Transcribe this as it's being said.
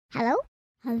Hello?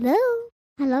 Hello?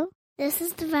 Hello? This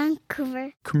is the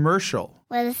Vancouver Commercial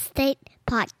Real Estate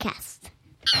Podcast.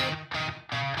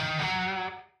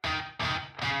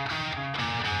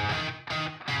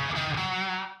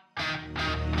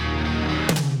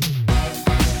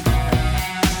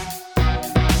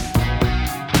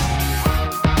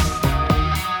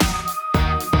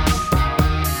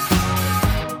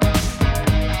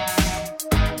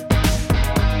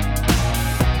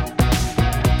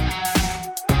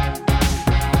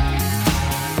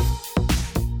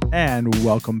 and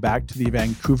welcome back to the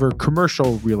Vancouver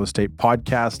Commercial Real Estate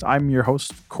Podcast. I'm your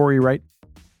host, Corey Wright.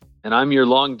 And I'm your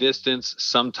long distance,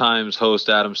 sometimes host,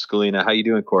 Adam Scalina. How you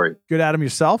doing, Corey? Good, Adam,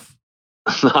 yourself?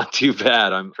 Not too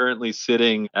bad. I'm currently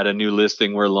sitting at a new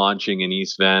listing we're launching in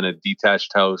East Van, a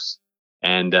detached house,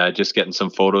 and just getting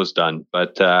some photos done.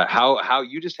 But how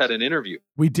you just had an interview?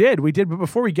 We did. But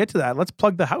before we get to that, let's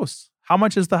plug the house. How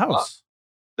much is the house?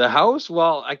 The house?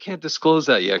 Well, I can't disclose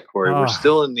that yet, Corey. We're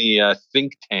still in the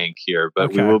think tank here,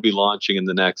 but we will be launching in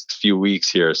the next few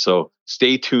weeks here. So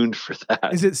stay tuned for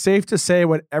that. Is it safe to say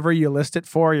whatever you list it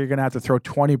for, you're going to have to throw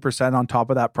 20% on top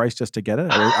of that price just to get it?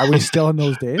 Are we still in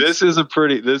those days? This is a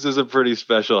pretty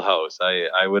special house.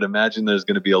 I would imagine there's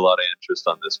going to be a lot of interest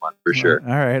on this one for sure.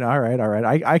 All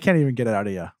right. I can't even get it out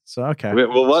of you. So, okay.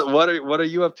 Well, what are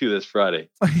you up to this Friday?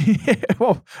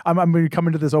 Well, I'm going to come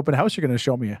into this open house you're going to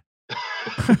show me.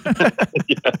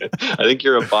 Yeah, I think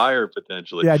you're a buyer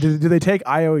potentially. Yeah. Do they take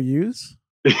IOUs?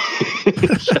 Yeah,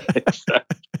 exactly.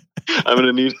 I'm going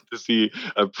to need to see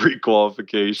a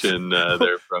pre-qualification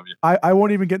there from you. I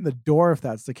won't even get in the door if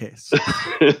that's the case.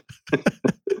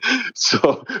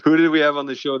 So who did we have on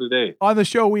the show today? On the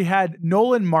show, we had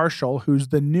Nolan Marshall, who's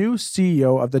the new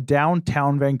CEO of the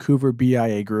Downtown Vancouver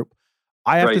BIA Group.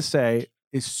 I have to say,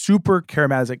 a super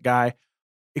charismatic guy.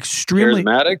 Extremely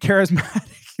charismatic.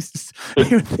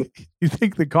 You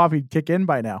think the coffee'd kick in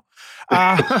by now.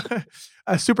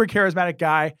 A super charismatic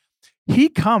guy. He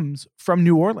comes from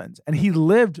New Orleans and he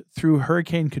lived through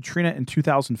Hurricane Katrina in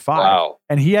 2005. Wow.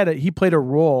 And he played a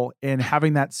role in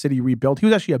having that city rebuilt. He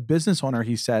was actually a business owner,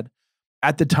 he said,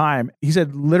 at the time. He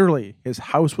said literally his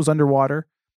house was underwater,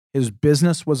 his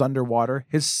business was underwater,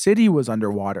 his city was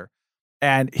underwater.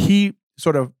 And he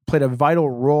sort of played a vital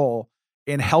role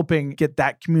in helping get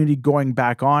that community going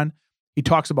back on. He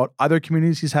talks about other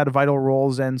communities he's had vital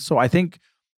roles in. So I think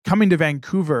coming to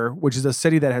Vancouver, which is a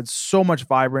city that had so much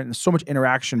vibrant and so much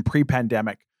interaction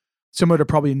pre-pandemic, similar to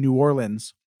probably New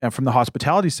Orleans and from the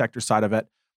hospitality sector side of it,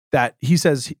 that he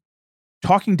says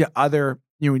talking to other,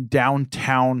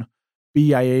 downtown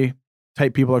BIA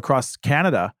type people across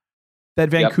Canada, that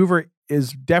Vancouver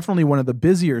is definitely one of the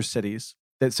busier cities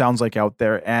that sounds like out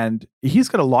there. And he's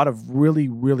got a lot of really,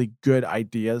 really good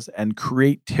ideas and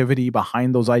creativity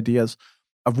behind those ideas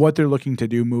of what they're looking to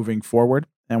do moving forward.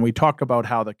 And we talk about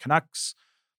how the Canucks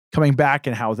coming back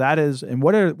and how that is, and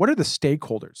what are the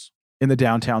stakeholders in the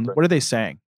downtown? What are they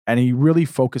saying? And he really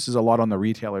focuses a lot on the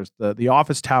retailers, the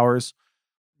office towers.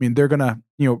 I mean, they're going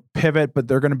to, pivot, but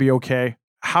they're going to be okay.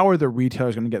 How are the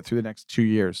retailers going to get through the next 2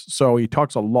 years? So he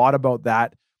talks a lot about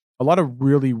that. A lot of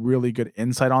really, really good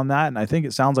insight on that. And I think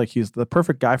it sounds like he's the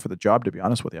perfect guy for the job, to be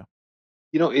honest with you.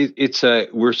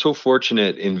 We're so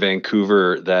fortunate in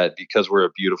Vancouver that because we're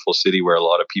a beautiful city where a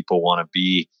lot of people want to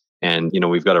be, and,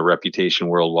 we've got a reputation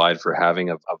worldwide for having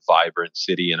a vibrant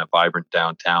city and a vibrant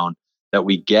downtown, that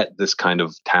we get this kind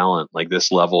of talent, like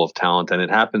this level of talent. And it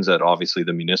happens at obviously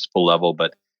the municipal level,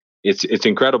 but it's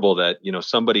incredible that,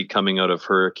 somebody coming out of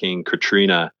Hurricane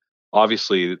Katrina,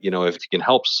 obviously, if you can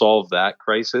help solve that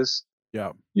crisis,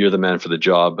 you're the man for the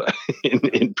job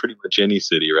in pretty much any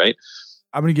city, right?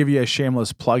 I'm going to give you a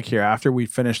shameless plug here. After we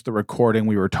finished the recording,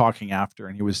 we were talking after,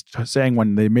 and he was saying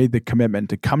when they made the commitment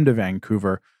to come to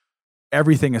Vancouver,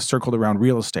 everything is circled around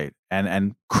real estate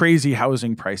and crazy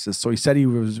housing prices. So he said he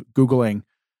was Googling,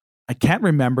 I can't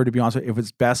remember, to be honest, if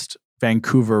it's best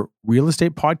Vancouver real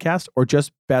estate podcast or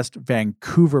just best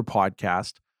Vancouver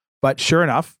podcast. But sure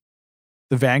enough,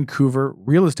 the Vancouver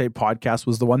Real Estate Podcast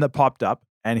was the one that popped up,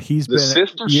 and he's been the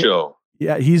sister show.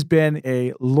 Yeah, he's been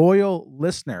a loyal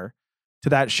listener to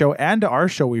that show and to our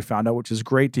show, we found out, which is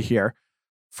great to hear,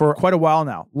 for quite a while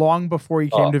now, long before he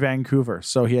came to Vancouver.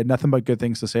 So he had nothing but good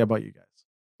things to say about you guys.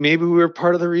 Maybe we were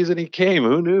part of the reason he came.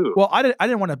 Who knew? Well, I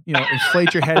didn't want to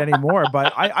inflate your head anymore,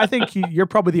 but I think you're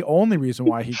probably the only reason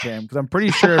why he came, because I'm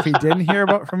pretty sure if he didn't hear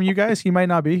from you guys, he might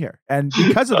not be here. And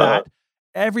because of that,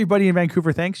 everybody in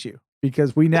Vancouver thanks you.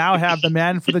 Because we now have the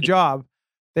man for the job,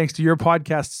 thanks to your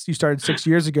podcast you started 6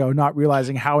 years ago, not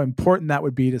realizing how important that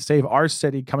would be to save our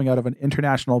city coming out of an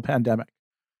international pandemic.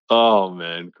 Oh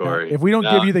man, Yeah. Corey. If we don't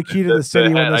Now, give you the key to the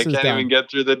city when I this is can't even done,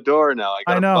 get through the door now. I I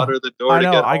gotta know. butter the door I to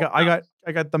know. get home now.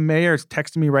 I got the mayor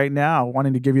texting me right now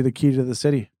wanting to give you the key to the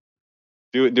city.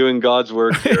 Doing God's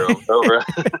work here over at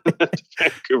the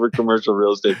Vancouver Commercial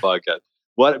Real Estate Podcast.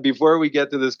 Before we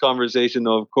get to this conversation,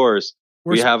 though, of course,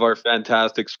 we have our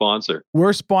fantastic sponsor.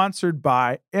 We're sponsored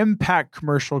by Impact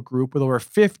Commercial Group with over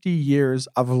 50 years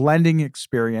of lending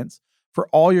experience. For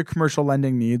all your commercial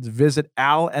lending needs, visit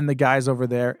Al and the guys over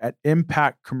there at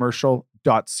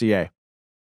impactcommercial.ca.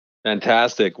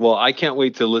 Fantastic. Well, I can't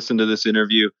wait to listen to this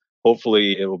interview.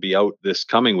 Hopefully, it will be out this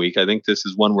coming week. I think this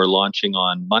is one we're launching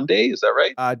on Monday. Is that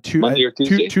right? Monday or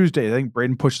Tuesday? Tuesday. I think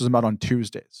Braden pushes them out on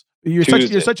Tuesdays. You're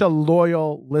such a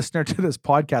loyal listener to this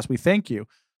podcast. We thank you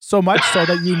so much so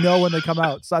that you know when they come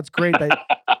out. So that's great.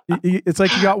 It's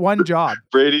like you got one job.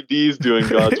 Brady D's doing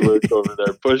God's work over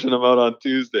there, pushing them out on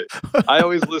Tuesday. I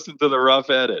always listen to the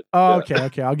rough edit. Oh, yeah.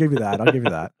 Okay. I'll give you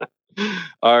that.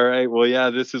 All right. Well,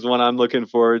 yeah, this is one I'm looking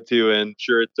forward to, and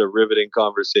sure, it's a riveting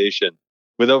conversation.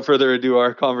 Without further ado,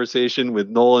 our conversation with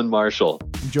Nolan Marshall.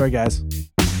 Enjoy, guys.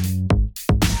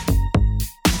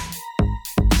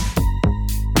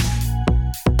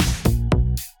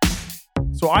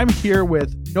 So I'm here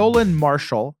with Nolan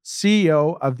Marshall,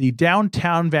 CEO of the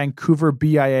Downtown Vancouver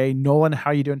BIA. Nolan,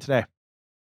 how are you doing today?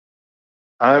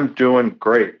 I'm doing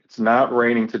great. It's not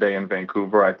raining today in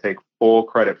Vancouver. I take full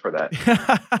credit for that.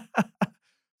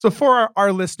 So for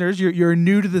our listeners, you're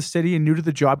new to the city and new to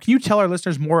the job. Can you tell our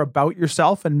listeners more about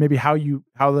yourself and maybe how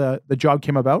the job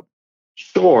came about?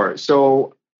 Sure.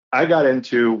 So I got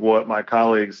into what my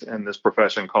colleagues in this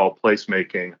profession call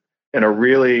placemaking in a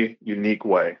really unique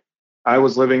way. I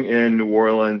was living in New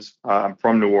Orleans. I'm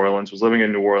from New Orleans, was living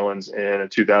in New Orleans in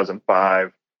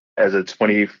 2005 as a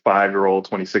 25-year-old,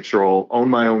 26-year-old,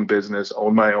 owned my own business,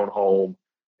 owned my own home,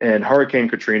 and Hurricane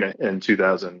Katrina in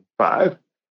 2005.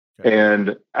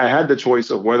 And I had the choice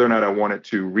of whether or not I wanted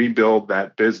to rebuild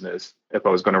that business if I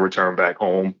was going to return back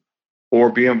home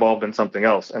or be involved in something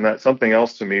else. And that something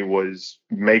else to me was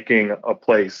making a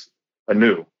place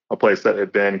anew, a place that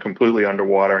had been completely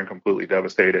underwater and completely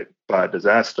devastated by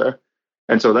disaster.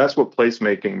 And so that's what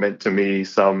placemaking meant to me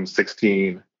some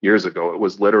 16 years ago. It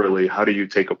was literally, how do you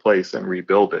take a place and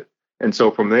rebuild it? And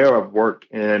so from there, I've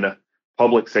worked in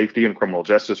public safety and criminal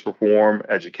justice reform,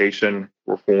 education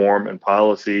reform and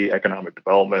policy, economic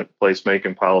development,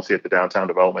 placemaking policy at the Downtown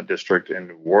Development District in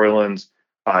New Orleans.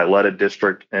 I led a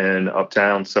district in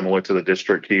Uptown, similar to the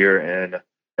district here in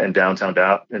downtown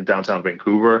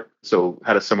Vancouver. So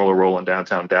had a similar role in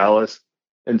downtown Dallas.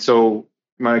 And so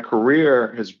my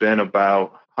career has been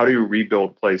about how do you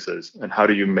rebuild places and how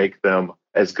do you make them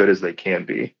as good as they can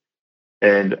be.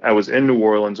 And I was in New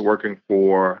Orleans working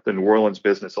for the New Orleans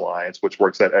Business Alliance, which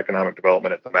works at economic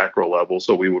development at the macro level.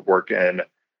 So we would work in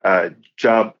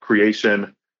job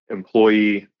creation,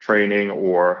 employee training,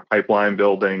 or pipeline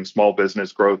building, small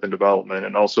business growth and development,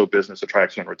 and also business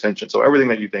attraction and retention. So everything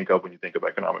that you think of when you think of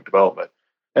economic development.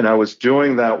 And I was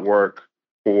doing that work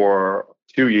for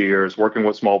 2 years, working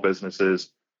with small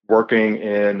businesses, working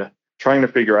in trying to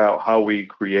figure out how we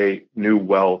create new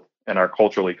wealth in our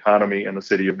cultural economy in the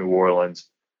city of New Orleans.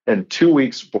 And 2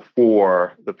 weeks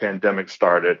before the pandemic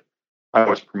started, I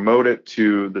was promoted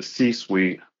to the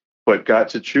C-suite, but got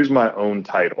to choose my own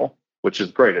title, which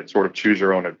is great. It's sort of choose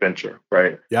your own adventure,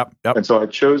 right? Yep. And so I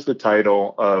chose the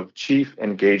title of Chief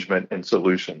Engagement and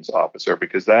Solutions Officer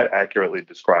because that accurately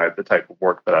described the type of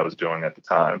work that I was doing at the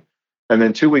time. And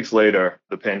then 2 weeks later,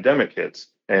 the pandemic hits.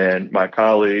 And my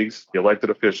colleagues, the elected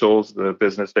officials, the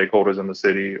business stakeholders in the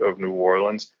city of New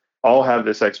Orleans, all have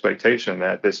this expectation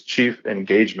that this Chief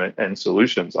Engagement and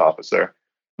Solutions Officer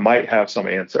might have some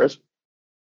answers.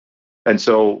 And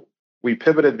so we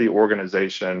pivoted the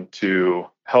organization to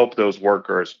help those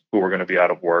workers who were going to be out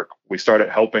of work. We started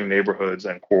helping neighborhoods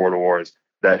and corridors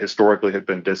that historically had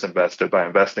been disinvested by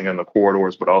investing in the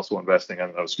corridors, but also investing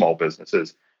in those small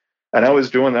businesses. And I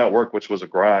was doing that work, which was a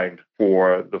grind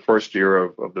for the first year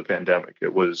of the pandemic.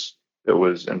 It was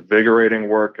invigorating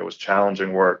work. It was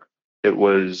challenging work. It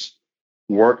was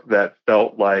work that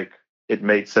felt like it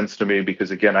made sense to me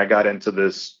because, again, I got into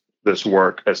this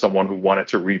work as someone who wanted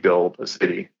to rebuild a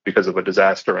city because of a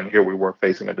disaster. And here we were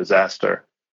facing a disaster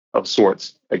of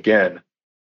sorts again,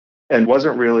 and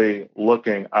wasn't really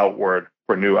looking outward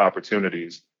for new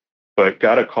opportunities, but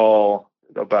got a call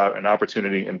about an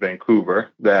opportunity in Vancouver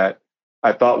that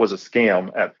I thought was a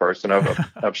scam at first. And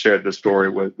I've shared this story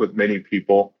with many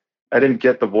people. I didn't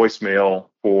get the voicemail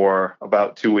for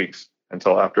about 2 weeks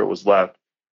until after it was left,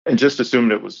 and just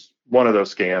assumed it was one of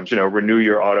those scams, renew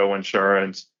your auto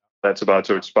insurance that's about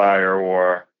to expire,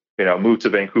 or move to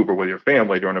Vancouver with your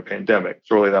family during a pandemic.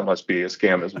 Surely that must be a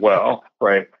scam as well,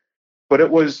 right? But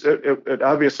it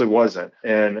obviously wasn't.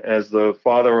 And as the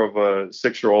father of a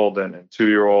 6-year-old and a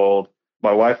 2-year-old,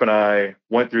 my wife and I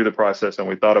went through the process and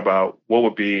we thought about what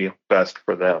would be best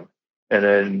for them. And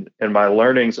then in my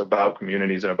learnings about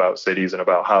communities and about cities and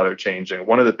about how they're changing,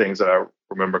 one of the things that I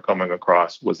remember coming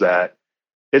across was that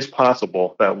it's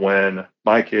possible that when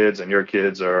my kids and your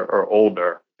kids are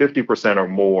older, 50% or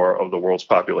more of the world's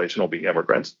population will be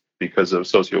immigrants because of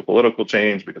sociopolitical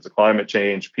change, because of climate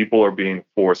change. People are being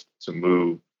forced to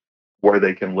move where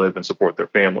they can live and support their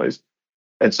families.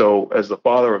 And so, as the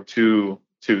father of two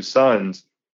sons,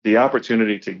 the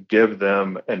opportunity to give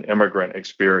them an immigrant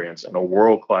experience in a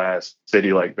world-class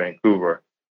city like Vancouver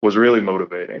was really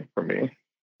motivating for me.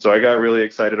 So I got really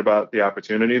excited about the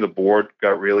opportunity. The board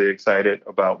got really excited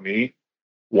about me.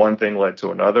 One thing led to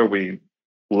another. We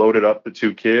loaded up the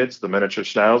 2 kids, the miniature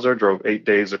schnauzer, drove 8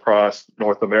 days across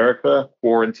North America,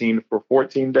 quarantined for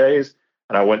 14 days,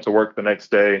 and I went to work the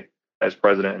next day as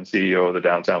president and CEO of the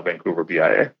Downtown Vancouver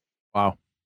BIA. Wow.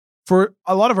 For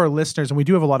a lot of our listeners, and we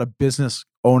do have a lot of business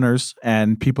owners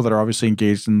and people that are obviously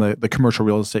engaged in the commercial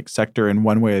real estate sector in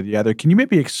one way or the other, can you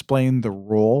maybe explain the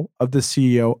role of the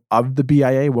CEO of the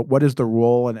BIA? What is the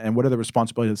role and what are the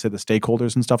responsibilities of, say, the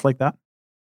stakeholders and stuff like that?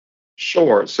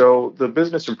 Sure. So the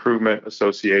Business Improvement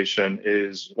Association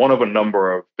is one of a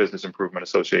number of business improvement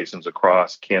associations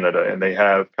across Canada, and they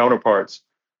have counterparts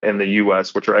in the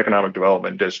US, which are economic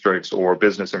development districts or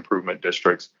business improvement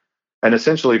districts. And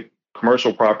essentially,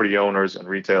 commercial property owners and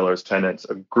retailers, tenants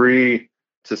agree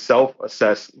to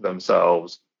self-assess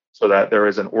themselves so that there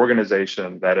is an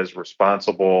organization that is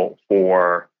responsible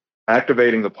for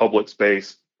activating the public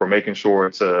space, for making sure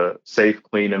it's a safe,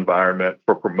 clean environment,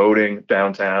 for promoting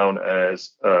downtown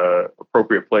as an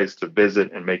appropriate place to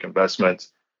visit and make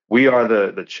investments. We are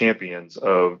the champions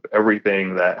of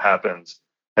everything that happens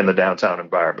in the downtown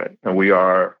environment, and we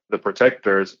are the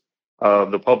protectors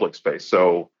of the public space.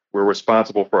 So we're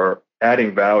responsible for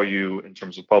adding value in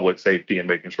terms of public safety and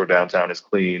making sure downtown is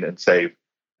clean and safe,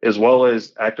 as well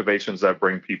as activations that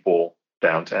bring people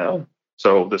downtown.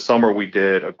 So this summer we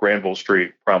did a Granville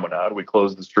Street promenade. We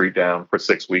closed the street down for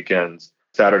 6 weekends,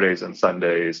 Saturdays and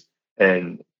Sundays,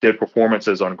 and did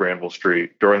performances on Granville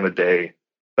Street during the day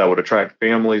that would attract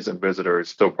families and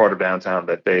visitors to a part of downtown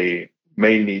that they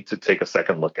may need to take a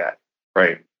second look at,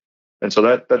 right? And so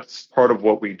that's part of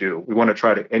what we do. We want to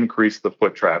try to increase the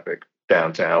foot traffic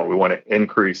downtown. We want to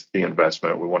increase the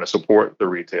investment. We want to support the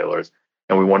retailers,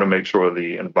 and we want to make sure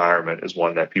the environment is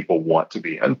one that people want to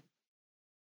be in.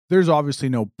 There's obviously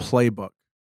no playbook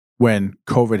when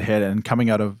COVID hit and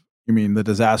coming out of, the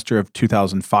disaster of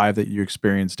 2005 that you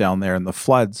experienced down there and the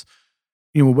floods.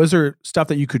 Was there stuff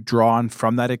that you could draw on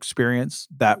from that experience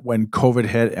that when COVID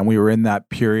hit and we were in that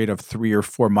period of 3 or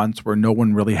 4 months where no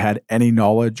one really had any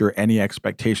knowledge or any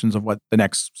expectations of what the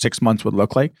next 6 months would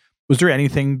look like? Was there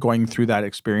anything going through that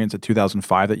experience of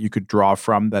 2005 that you could draw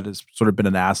from that has sort of been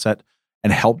an asset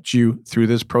and helped you through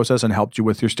this process and helped you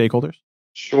with your stakeholders?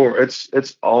 Sure.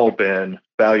 It's all been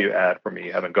value add for me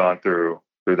having gone through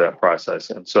that process.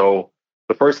 And so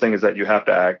the first thing is that you have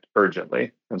to act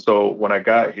urgently. And so when I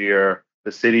got here,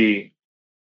 the city,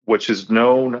 which is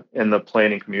known in the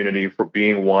planning community for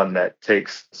being one that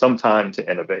takes some time to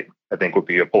innovate, I think would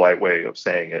be a polite way of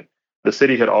saying it. The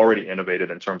city had already innovated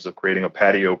in terms of creating a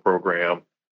patio program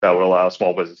that would allow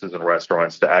small businesses and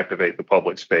restaurants to activate the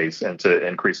public space and to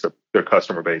increase their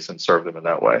customer base and serve them in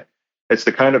that way. It's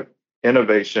the kind of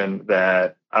innovation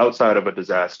that outside of a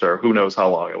disaster, who knows how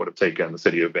long it would have taken the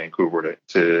city of Vancouver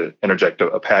to interject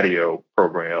a patio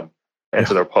program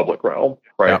into their public realm,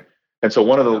 right? Yeah. And so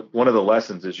one of the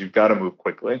lessons is you've got to move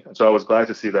quickly. And so I was glad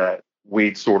to see that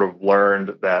we sort of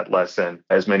learned that lesson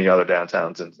as many other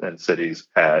downtowns and cities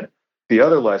had. The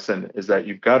other lesson is that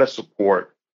you've got to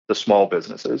support the small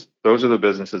businesses. Those are the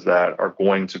businesses that are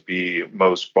going to be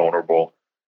most vulnerable.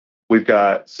 We've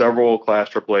got several Class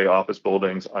AAA office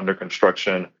buildings under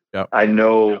construction. Yep. I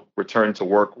know return to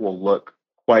work will look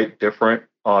quite different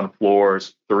on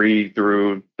floors 3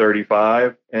 through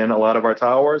 35 in a lot of our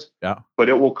towers, but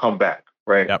it will come back,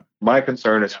 right? Yep. My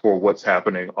concern is for what's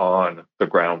happening on the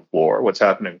ground floor, what's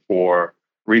happening for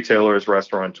retailers,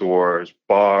 restaurateurs,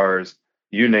 bars,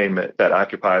 you name it, that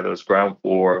occupy those ground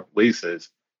floor leases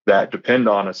that depend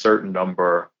on a certain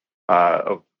number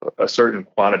of a certain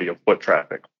quantity of foot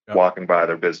traffic walking by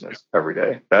their business every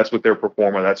day. That's what their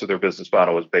performer, that's what their business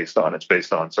model is based on. It's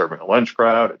based on serving a lunch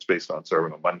crowd. It's based on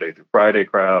serving a Monday through Friday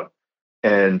crowd.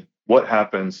 And what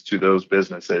happens to those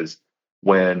businesses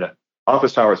when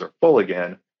office towers are full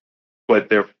again, but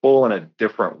they're full in a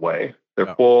different way? They're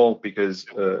Yeah. full because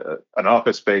an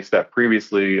office space that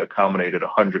previously accommodated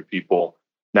 100 people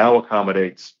now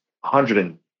accommodates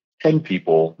 110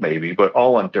 people, maybe, but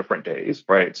all on different days,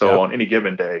 right? So Yeah. on any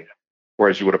given day,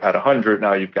 whereas you would have had 100,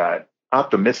 now you've got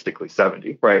optimistically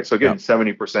 70, right? So getting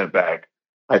 70% back,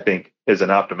 I think, is an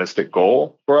optimistic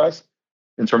goal for us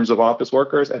in terms of office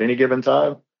workers at any given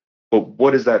time. But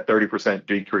what does that 30%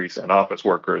 decrease in office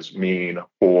workers mean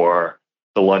for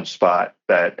the lunch spot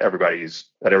that everybody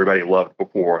loved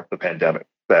before the pandemic,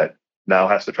 that now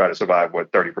has to try to survive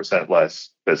with 30%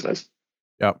 less business?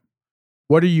 Yeah.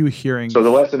 What are you hearing? So the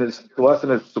lesson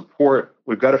is support.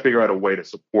 We've got to figure out a way to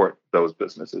support those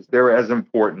businesses. They're as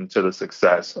important to the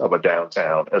success of a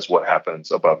downtown as what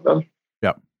happens above them.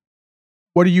 Yeah.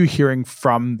 What are you hearing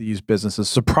from these businesses?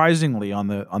 Surprisingly, on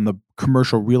the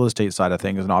commercial real estate side of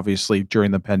things, and obviously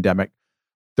during the pandemic,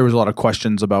 there was a lot of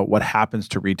questions about what happens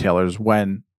to retailers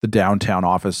when the downtown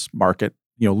office market,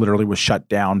 literally was shut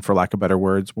down, for lack of better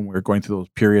words, when we were going through those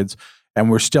periods. And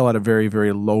we're still at a very,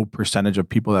 very low percentage of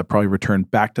people that probably return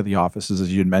back to the offices,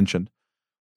 as you had mentioned.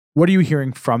 What are you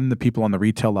hearing from the people on the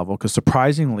retail level? Because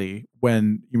surprisingly,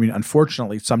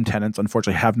 unfortunately, some tenants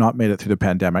have not made it through the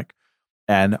pandemic.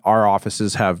 And our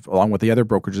offices have, along with the other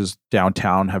brokerages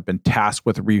downtown, have been tasked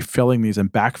with refilling these and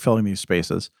backfilling these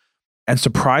spaces. And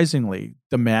surprisingly,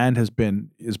 demand has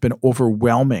been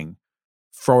overwhelming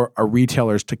for our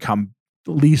retailers to come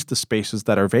lease the spaces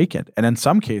that are vacant. And in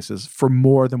some cases, for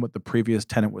more than what the previous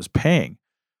tenant was paying.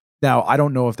 Now, I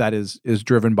don't know if that is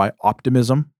driven by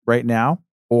optimism right now,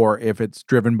 or if it's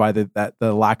driven by the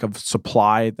lack of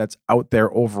supply that's out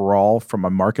there overall from a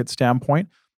market standpoint.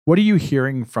 What are you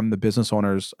hearing from the business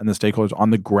owners and the stakeholders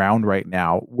on the ground right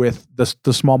now with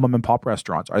the small mom and pop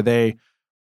restaurants? Are they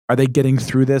getting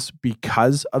through this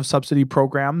because of subsidy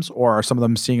programs, or are some of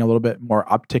them seeing a little bit more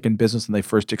uptick in business than they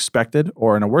first expected?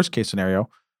 Or in a worst case scenario,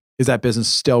 is that business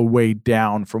still way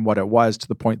down from what it was to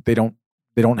the point they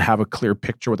don't have a clear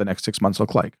picture what the next 6 months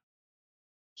look like?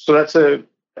 So that's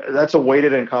a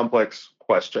weighted and complex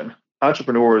question.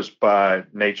 Entrepreneurs by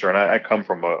nature, and I come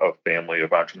from a family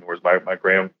of entrepreneurs. My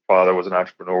grandfather was an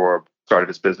entrepreneur, started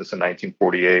his business in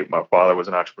 1948. My father was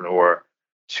an entrepreneur.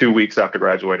 2 weeks after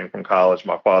graduating from college,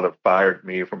 my father fired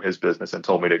me from his business and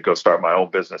told me to go start my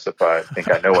own business if I think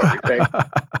I know everything.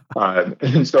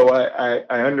 And so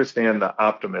I understand the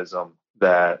optimism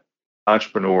that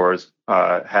entrepreneurs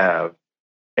have.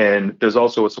 And there's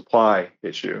also a supply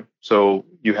issue. So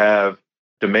you have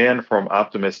demand from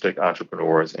optimistic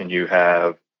entrepreneurs, and you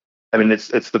have,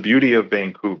 it's the beauty of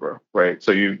Vancouver, right?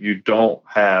 So you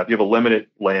have a limited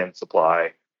land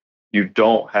supply. You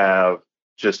don't have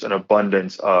just an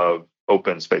abundance of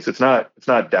open space. It's not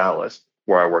Dallas,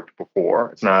 where I worked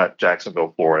before. It's not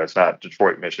Jacksonville, Florida. It's not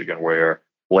Detroit, Michigan, where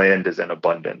land is in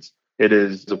abundance. It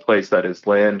is a place that is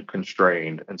land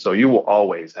constrained. And so you will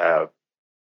always have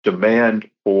demand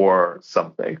for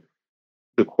something.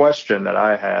 The question that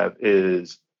I have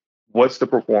is, what's the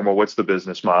performer? What's the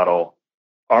business model?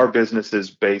 Are businesses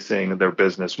basing their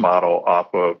business model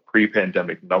off of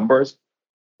pre-pandemic numbers,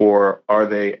 or are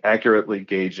they accurately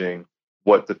gauging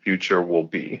what the future will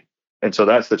be? And so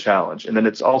that's the challenge. And then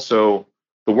it's also,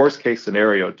 the worst case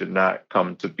scenario did not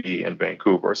come to be in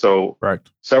Vancouver. So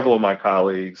several of my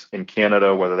colleagues in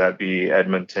Canada, whether that be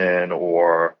Edmonton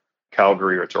or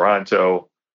Calgary or Toronto,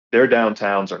 their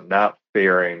downtowns are not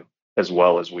faring as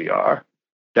well as we are.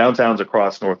 Downtowns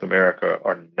across North America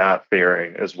are not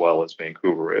faring as well as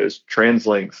Vancouver is.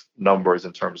 TransLink's numbers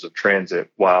in terms of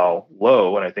transit, while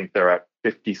low, and I think they're at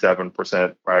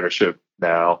 57% ridership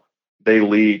now, they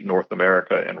lead North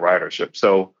America in ridership.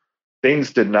 So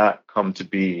things did not come to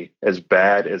be as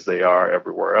bad as they are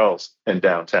everywhere else in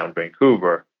downtown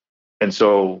Vancouver. And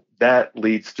so that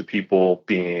leads to people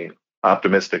being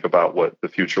optimistic about what the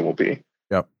future will be.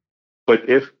 Yep. But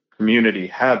if community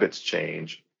habits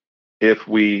change, if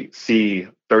we see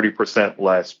 30%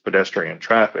 less pedestrian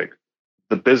traffic,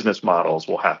 the business models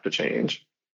will have to change.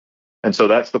 And so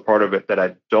that's the part of it that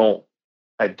I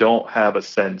don't have a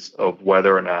sense of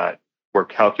whether or not we're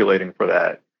calculating for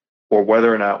that, or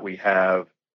whether or not we have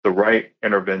the right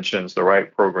interventions, the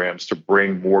right programs to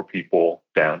bring more people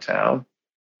downtown.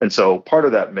 And so part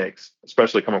of that mix,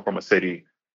 especially coming from a city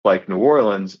like New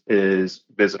Orleans, is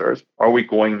visitors. Are we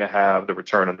going to have the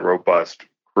return of the robust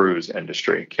cruise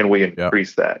industry? Can we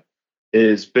increase that?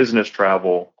 Is business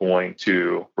travel going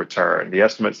to return? The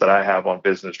estimates that I have on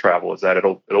business travel is that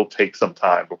it'll take some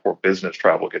time before business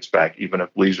travel gets back, even if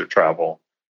leisure travel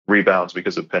rebounds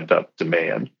because of pent-up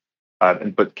demand.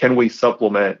 But can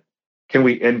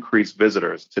we increase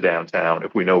visitors to downtown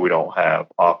if we know we don't have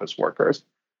office workers?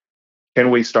 can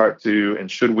we start to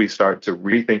and should we start to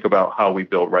rethink about how we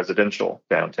build residential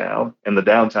downtown and the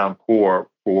downtown core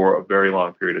for a very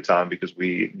long period of time because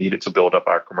we needed to build up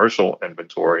our commercial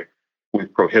inventory.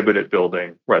 We've prohibited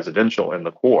building residential in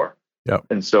the core. Yep.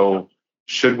 And so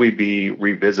should we be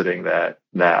revisiting that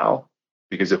now?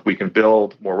 Because if we can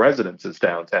build more residences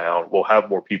downtown, we'll have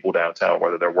more people downtown,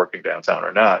 whether they're working downtown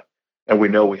or not. And we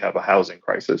know we have a housing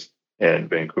crisis in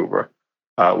Vancouver.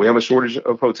 We have a shortage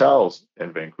of hotels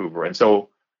in Vancouver. And so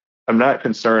I'm not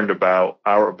concerned about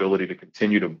our ability to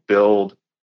continue to build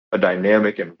a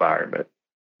dynamic environment,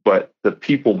 but the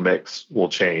people mix will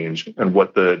change and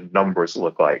what the numbers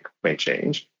look like may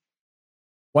change.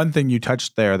 One thing you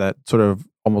touched there that sort of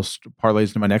almost parlays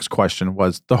into my next question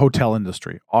was the hotel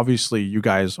industry. Obviously, you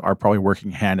guys are probably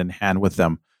working hand in hand with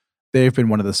them. They've been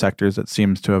one of the sectors that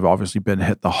seems to have obviously been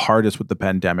hit the hardest with the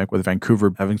pandemic, with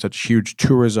Vancouver having such huge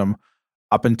tourism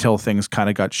up until things kind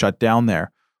of got shut down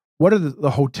there. What are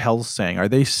the hotels saying? Are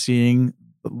they seeing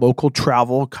the local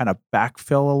travel kind of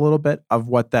backfill a little bit of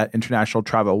what that international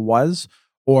travel was?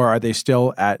 Or are they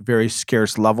still at very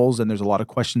scarce levels and there's a lot of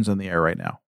questions in the air right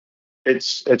now?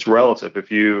 It's relative.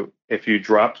 If you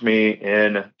dropped me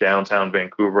in downtown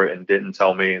Vancouver and didn't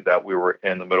tell me that we were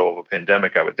in the middle of a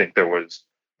pandemic, I would think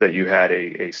that you had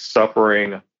a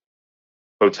suffering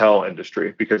hotel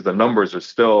industry because the numbers are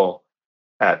still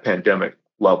at pandemic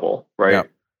level, right? Yeah.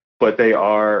 But they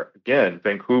are, again,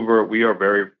 Vancouver, we are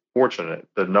very fortunate.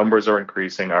 The numbers are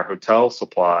increasing. Our hotel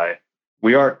supply,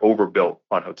 we aren't overbuilt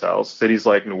on hotels. Cities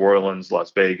like New Orleans,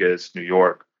 Las Vegas, New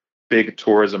York, big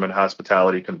tourism and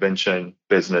hospitality convention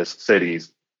business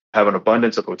cities have an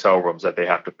abundance of hotel rooms that they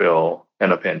have to fill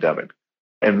in a pandemic.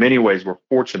 In many ways, we're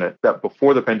fortunate that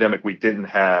before the pandemic, we didn't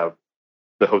have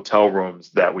the hotel rooms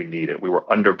that we needed. We were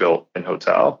underbuilt in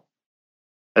hotel.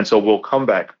 And so we'll come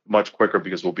back much quicker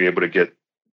because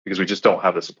because we just don't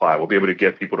have the supply. We'll be able to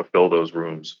get people to fill those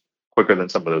rooms quicker than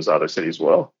some of those other cities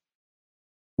will.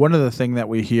 One of the things that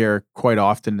we hear quite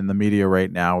often in the media right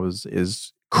now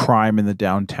is crime in the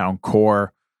downtown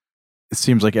core. It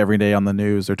seems like every day on the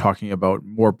news, they're talking about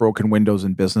more broken windows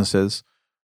in businesses.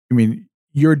 I mean,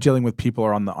 you're dealing with people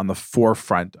are on the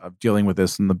forefront of dealing with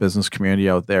this in the business community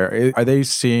out there. Are they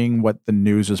seeing what the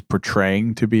news is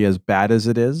portraying to be as bad as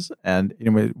it is? And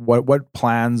what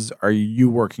plans are you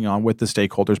working on with the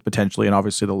stakeholders potentially, and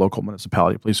obviously the local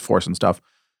municipality, police force, and stuff,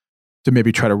 to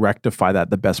maybe try to rectify that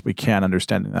the best we can,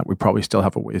 understanding that we probably still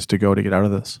have a ways to go to get out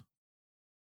of this?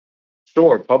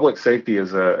 Sure, public safety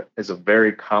is a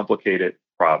very complicated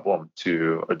problem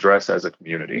to address as a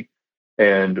community,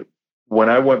 and when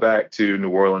I went back to New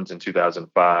Orleans in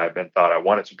 2005 and thought I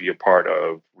wanted to be a part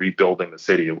of rebuilding the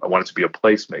city, I wanted to be a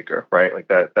placemaker, right?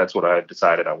 Like that's what I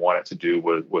decided I wanted to do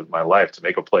with my life, to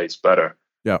make a place better.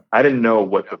 Yeah. I didn't know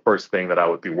what the first thing that I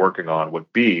would be working on would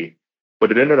be,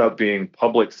 but it ended up being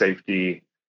public safety,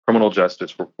 criminal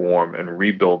justice reform, and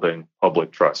rebuilding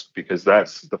public trust, because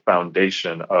that's the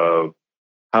foundation of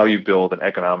how you build an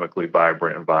economically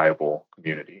vibrant and viable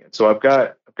community. And so I've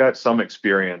got some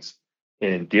experience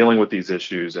in dealing with these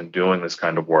issues and doing this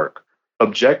kind of work.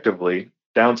 Objectively,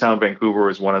 downtown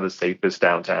Vancouver is one of the safest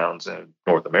downtowns in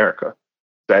North America.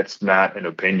 That's not an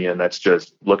opinion. That's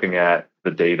just looking at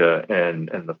the data and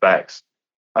the facts.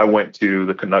 I went to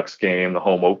the Canucks game, the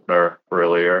home opener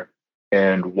earlier,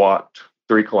 and walked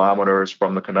 3 kilometers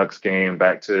from the Canucks game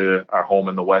back to our home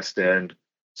in the West End,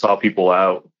 saw people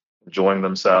out enjoying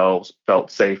themselves,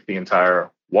 felt safe the entire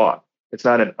walk. It's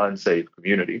not an unsafe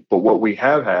community. But what we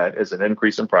have had is an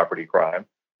increase in property crime,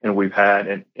 and we've had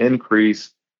an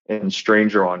increase in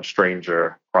stranger on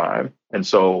stranger crime. And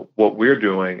so what we're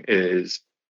doing is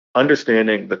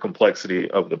understanding the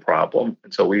complexity of the problem.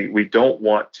 And so we don't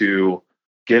want to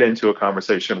get into a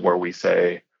conversation where we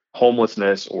say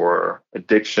homelessness or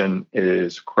addiction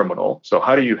is criminal. So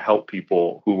how do you help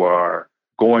people who are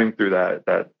going through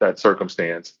that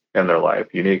circumstance in their life?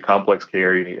 You need complex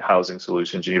care, you need housing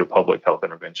solutions, you need a public health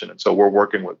intervention. And so we're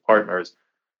working with partners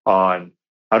on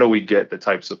how do we get the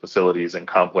types of facilities and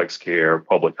complex care,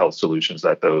 public health solutions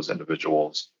that those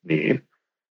individuals need.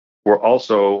 We're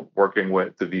also working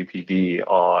with the VPD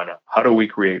on how do we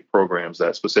create programs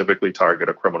that specifically target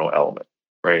a criminal element,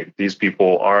 right? These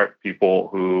people aren't people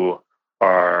who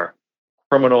are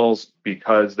criminals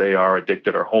because they are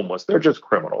addicted or homeless. They're just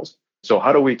criminals. So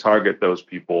how do we target those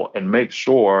people and make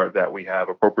sure that we have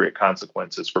appropriate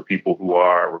consequences for people who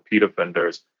are repeat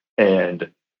offenders, and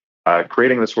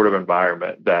creating the sort of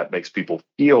environment that makes people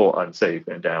feel unsafe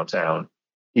in downtown,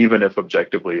 even if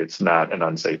objectively it's not an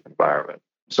unsafe environment.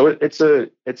 So it's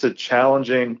a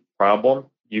challenging problem.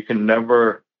 You can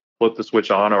never flip the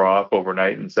switch on or off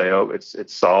overnight and say, oh,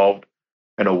 it's solved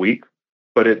in a week.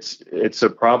 but it's a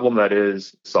problem that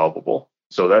is solvable.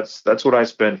 So that's what I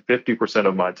spend 50%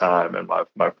 of my time and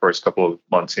my first couple of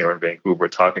months here in Vancouver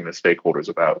talking to stakeholders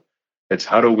about. It's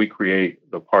how do we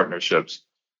create the partnerships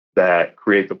that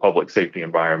create the public safety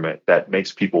environment that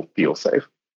makes people feel safe.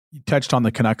 You touched on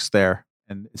the Canucks there,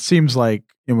 and it seems like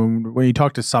when you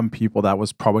talk to some people, that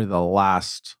was probably the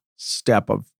last step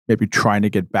of maybe trying to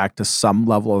get back to some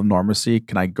level of normalcy.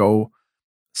 Can I go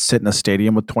sit in a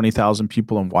stadium with 20,000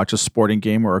 people and watch a sporting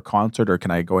game or a concert, or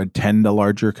can I go attend a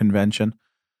larger convention?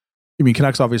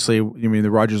 Canucks obviously, the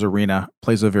Rogers Arena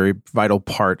plays a very vital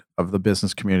part of the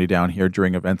business community down here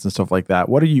during events and stuff like that.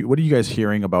 What are you guys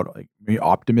hearing about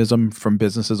optimism from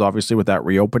businesses, obviously, with that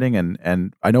reopening?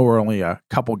 And I know we're only a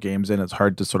couple games in, it's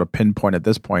hard to sort of pinpoint at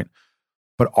this point,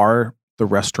 but are the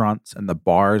restaurants and the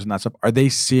bars and that stuff, are they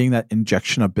seeing that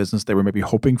injection of business they were maybe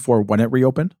hoping for when it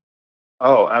reopened?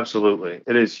 Oh, absolutely.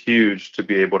 It is huge to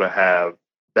be able to have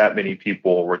that many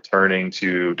people returning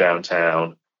to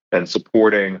downtown and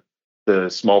supporting the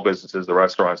small businesses, the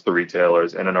restaurants, the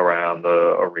retailers in and around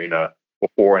the arena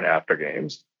before and after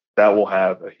games. That will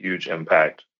have a huge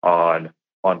impact on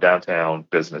downtown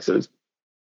businesses.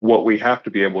 What we have to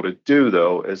be able to do,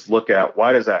 though, is look at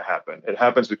why does that happen? It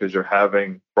happens because you're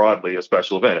having broadly a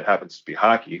special event. It happens to be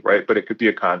hockey, right? But it could be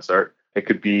a concert. It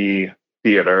could be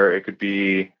theater. It could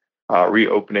be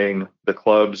reopening the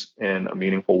clubs in a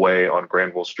meaningful way on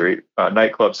Granville Street.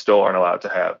 Nightclubs still aren't allowed to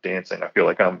have dancing. I feel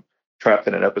like I'm trapped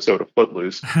in an episode of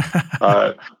Footloose.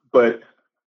 But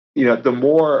the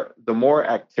more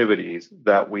activities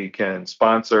that we can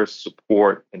sponsor,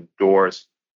 support, endorse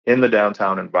in the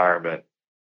downtown environment,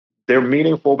 they're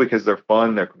meaningful because they're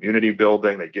fun, they're community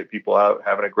building, they get people out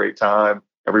having a great time.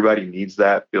 Everybody needs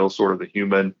that, feels sort of the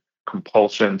human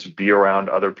compulsion to be around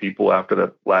other people after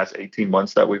the last 18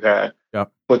 months that we've had.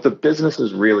 Yep. But the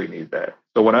businesses really need that.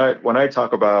 So when I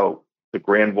talk about the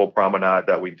Granville Promenade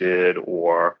that we did,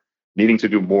 or needing to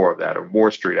do more of that, or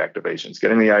more street activations,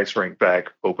 getting the ice rink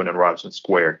back open in Robson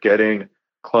Square, getting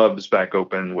clubs back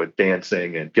open with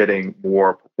dancing, and getting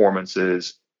more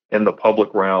performances in the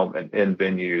public realm and in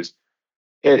venues.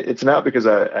 It's not because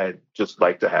I just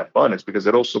like to have fun. It's because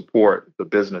it'll support the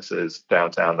businesses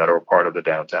downtown that are a part of the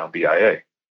downtown BIA.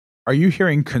 Are you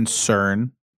hearing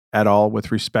concern at all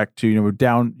with respect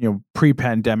to,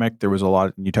 pre-pandemic, there was a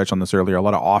lot, and you touched on this earlier, a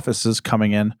lot of offices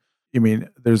coming in.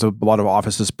 There's a lot of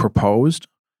offices proposed.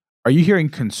 Are you hearing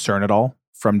concern at all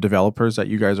from developers that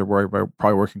you guys are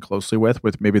probably working closely with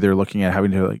maybe they're looking at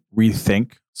having to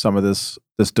rethink some of this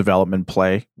development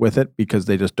play with it because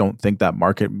they just don't think that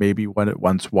market may be what it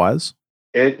once was?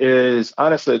 It is,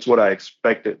 honestly, it's what I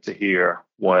expected to hear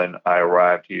when I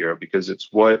arrived here, because it's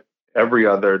what every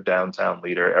other downtown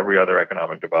leader, every other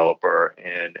economic developer,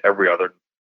 and every other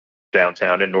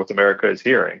downtown in North America is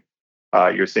hearing.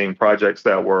 You're seeing projects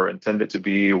that were intended to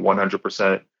be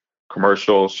 100%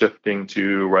 commercial shifting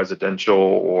to residential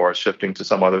or shifting to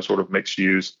some other sort of mixed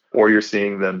use, or you're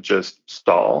seeing them just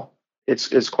stall.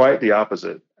 It's quite the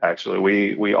opposite, actually.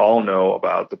 We all know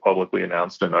about the publicly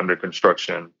announced and under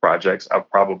construction projects. I've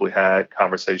probably had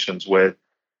conversations with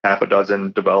half a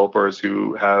dozen developers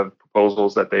who have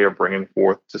proposals that they are bringing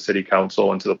forth to City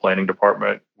Council and to the planning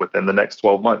department within the next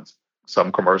 12 months.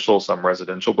 Some commercial, some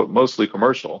residential, but mostly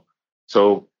commercial.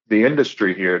 So the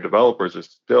industry here, developers are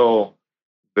still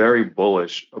very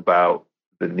bullish about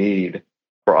the need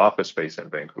for office space in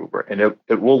Vancouver, and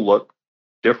it will look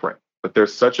different. But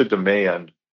there's such a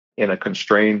demand in a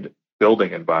constrained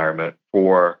building environment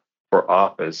for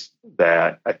office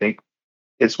that I think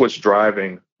it's what's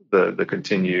driving the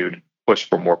continued push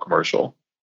for more commercial.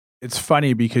 It's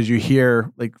funny because you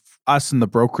hear us in the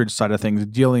brokerage side of things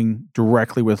dealing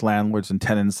directly with landlords and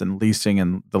tenants and leasing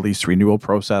and the lease renewal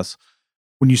process.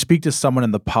 When you speak to someone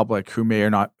in the public who may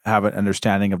or not have an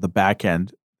understanding of the back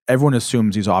end, everyone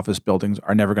assumes these office buildings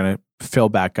are never going to fill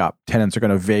back up. Tenants are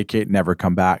going to vacate, never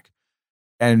come back.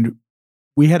 And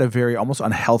we had a very almost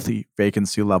unhealthy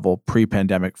vacancy level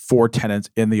pre-pandemic for tenants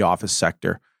in the office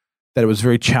sector, that it was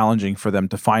very challenging for them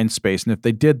to find space. And if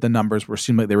they did, the numbers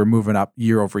seemed like they were moving up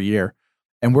year over year.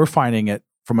 And we're finding it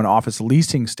from an office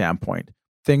leasing standpoint.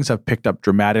 Things have picked up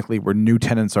dramatically where new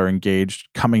tenants are engaged,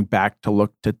 coming back to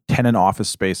look to tenant office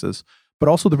spaces, but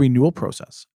also the renewal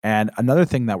process. And another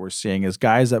thing that we're seeing is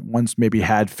guys that once maybe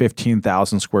had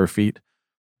 15,000 square feet,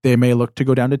 they may look to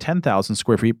go down to 10,000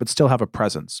 square feet, but still have a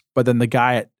presence. But then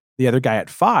the other guy at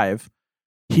 5,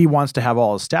 he wants to have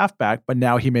all his staff back, but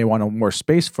now he may want more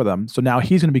space for them. So now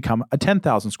he's going to become a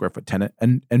 10,000 square foot tenant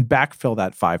and backfill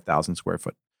that 5,000 square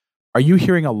foot. Are you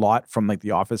hearing a lot from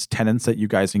the office tenants that you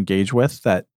guys engage with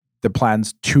that the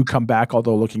plans to come back,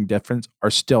 although looking different,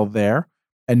 are still there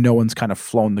and no one's kind of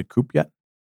flown the coop yet?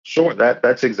 Sure,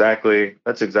 that's exactly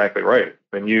right.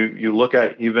 And you look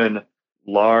at even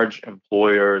large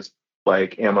employers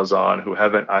like Amazon who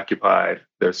haven't occupied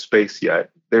their space yet.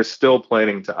 They're still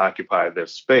planning to occupy their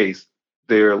space.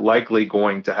 They're likely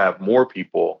going to have more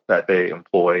people that they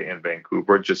employ in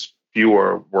Vancouver, just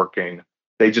fewer working.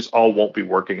 They just all won't be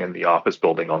working in the office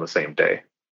building on the same day,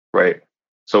 right?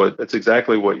 So it's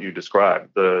exactly what you described.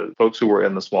 The folks who were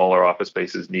in the smaller office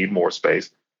spaces need more space,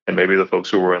 and maybe the folks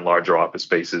who were in larger office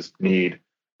spaces need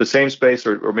the same space,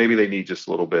 or maybe they need just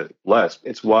a little bit less.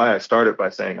 It's why I started by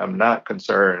saying I'm not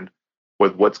concerned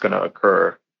with what's going to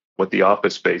occur with the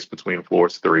office space between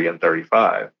floors 3 and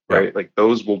 35, Yeah. right? Like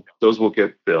those will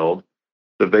get filled.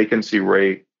 The vacancy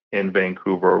rate in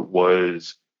Vancouver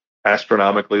was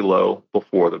astronomically low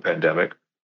before the pandemic.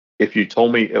 If you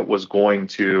told me it was going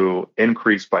to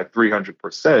increase by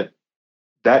 300%,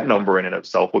 that number in and of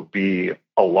itself would be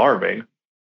alarming.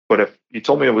 But if you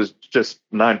told me it was just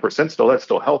 9% still, that's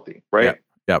still healthy, Yeah. right?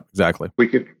 Yeah, exactly. We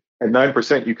could at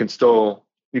 9% you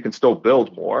can still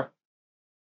build more.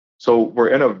 So we're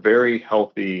in a very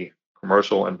healthy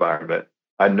commercial environment.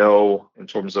 I know in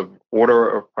terms of order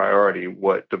of priority,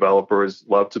 what developers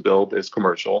love to build is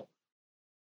commercial,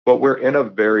 but we're in a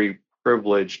very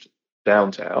privileged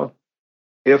downtown.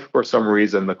 If for some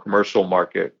reason the commercial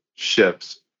market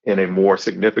shifts in a more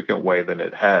significant way than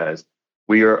it has,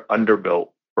 we are underbuilt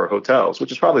for hotels,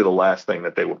 which is probably the last thing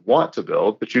that they would want to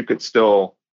build, but you could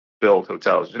still build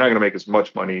hotels. You're not going to make as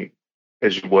much money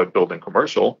as you would building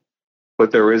commercial,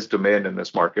 but there is demand in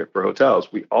this market for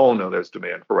hotels. We all know there's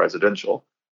demand for residential.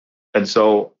 And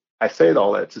so I say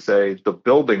all that to say the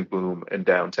building boom in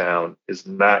downtown is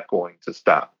not going to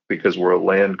stop because we're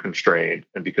land constrained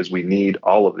and because we need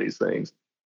all of these things.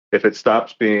 If it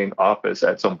stops being office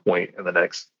at some point in the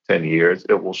next 10 years,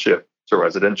 it will shift to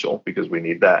residential because we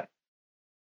need that.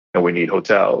 And we need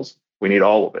hotels. We need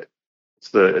all of it.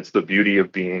 It's the beauty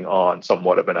of being on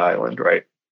somewhat of an island, right?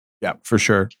 Yeah, for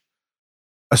sure.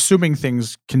 Assuming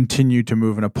things continue to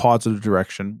move in a positive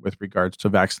direction with regards to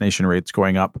vaccination rates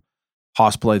going up,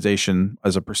 hospitalization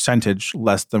as a percentage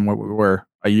less than what we were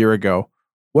a year ago,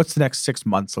 what's the next 6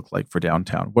 months look like for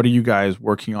downtown? What are you guys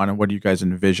working on and what do you guys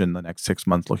envision the next 6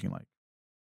 months looking like?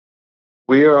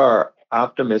 We are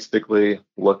optimistically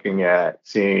looking at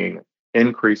seeing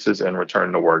increases in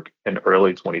return to work in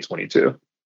early 2022.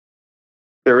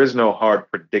 There is no hard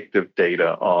predictive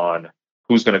data on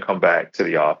who's going to come back to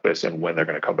the office and when they're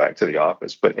going to come back to the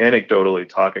office. But anecdotally,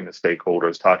 talking to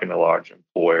stakeholders, talking to large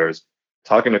employers,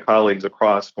 talking to colleagues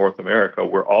across North America,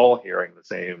 we're all hearing the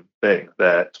same thing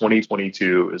that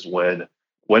 2022 is when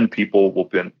people will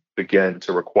begin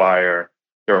to require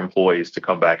their employees to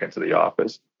come back into the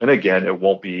office. And again, it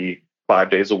won't be 5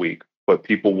 days a week, but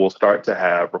people will start to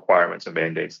have requirements and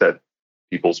mandates that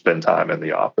people spend time in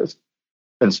the office.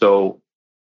 And so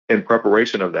in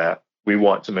preparation of that, we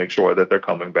want to make sure that they're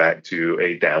coming back to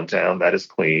a downtown that is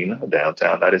clean, a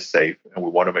downtown that is safe. And we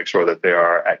want to make sure that there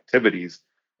are activities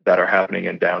that are happening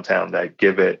in downtown that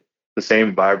give it the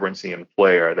same vibrancy and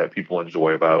flair that people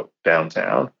enjoy about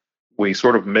downtown. We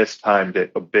sort of mistimed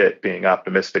it a bit, being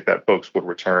optimistic that folks would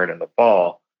return in the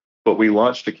fall. But we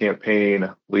launched a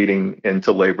campaign leading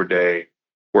into Labor Day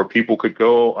where people could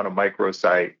go on a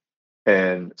microsite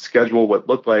and schedule what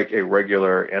looked like a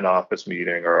regular in-office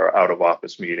meeting or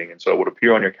out-of-office meeting. And so it would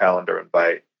appear on your calendar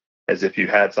invite as if you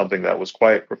had something that was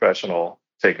quite professional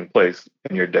taking place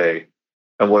in your day.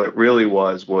 And what it really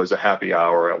was a happy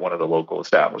hour at one of the local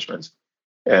establishments.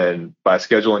 And by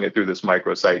scheduling it through this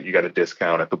microsite, you got a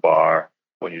discount at the bar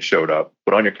when you showed up.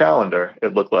 But on your calendar,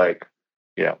 it looked like,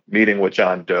 meeting with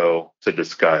John Doe to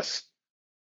discuss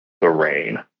the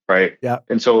rain, right? Yeah.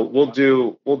 And so we'll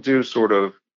do sort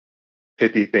of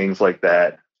pithy things like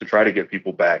that to try to get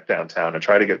people back downtown and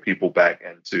try to get people back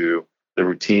into the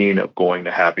routine of going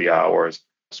to happy hours,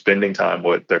 spending time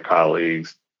with their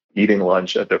colleagues, eating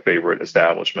lunch at their favorite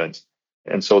establishments.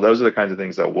 And so those are the kinds of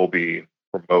things that we'll be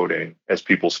promoting as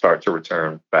people start to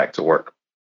return back to work.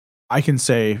 I can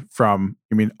say from,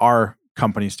 our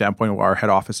company standpoint, our head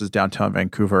office is downtown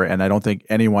Vancouver, and I don't think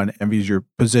anyone envies your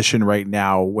position right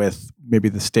now with maybe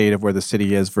the state of where the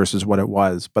city is versus what it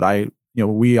was. But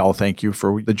we all thank you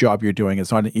for the job you're doing.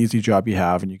 It's not an easy job you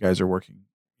have, and you guys are working,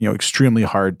 extremely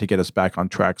hard to get us back on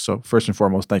track. So first and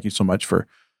foremost, thank you so much for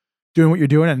doing what you're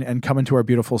doing and coming to our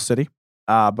beautiful city.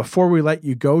 Before we let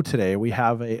you go today, we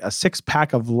have a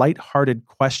 6-pack of lighthearted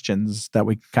questions that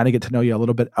we kind of get to know you a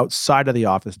little bit outside of the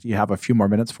office. Do you have a few more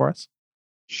minutes for us?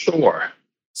 Sure.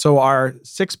 So our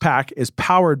 6-pack is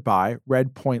powered by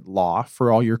Red Point Law.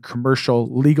 For all your commercial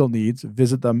legal needs,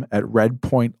 visit them at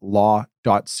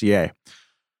redpointlaw.ca.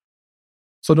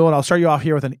 So Nolan, I'll start you off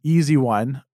here with an easy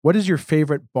one. What is your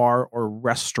favorite bar or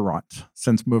restaurant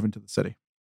since moving to the city?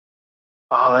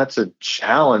 Oh, that's a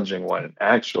challenging one,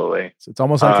 actually. So it's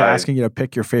almost like asking you to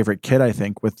pick your favorite kid, I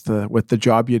think, with the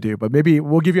job you do. But maybe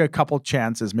we'll give you a couple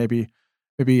chances. Maybe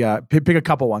pick a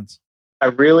couple ones. I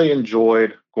really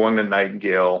enjoyed going to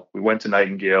Nightingale. We went to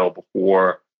Nightingale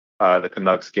before the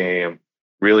Canucks game.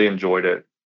 Really enjoyed it.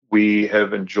 We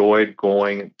have enjoyed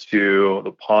going to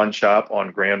the pawn shop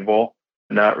on Granville.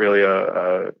 Not really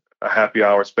a happy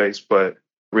hour space, but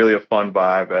really a fun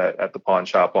vibe at the pawn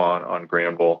shop on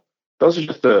Granville. Those are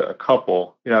just a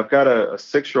couple. I've got a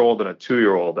 6-year-old and a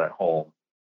 2-year-old at home,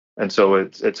 and so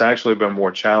it's actually been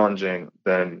more challenging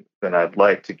than I'd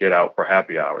like to get out for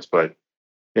happy hours. But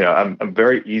I'm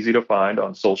very easy to find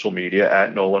on social media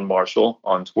at Nolan Marshall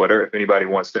on Twitter. If anybody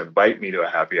wants to invite me to a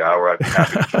happy hour, I'd be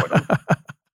happy to join them.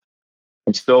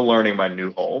 I'm still learning my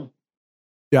new home.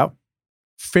 Yep.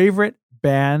 Favorite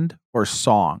band or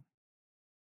song?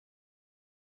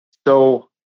 So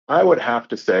I would have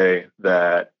to say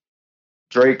that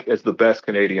Drake is the best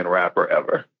Canadian rapper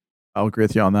ever. I'll agree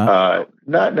with you on that.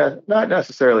 Not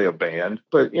necessarily a band,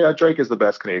 but Drake is the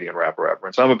best Canadian rapper ever,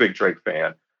 and so I'm a big Drake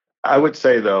fan. I would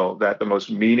say though that the most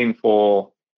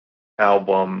meaningful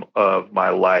album of my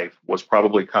life was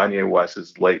probably Kanye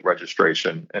West's Late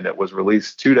Registration, and it was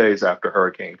released 2 days after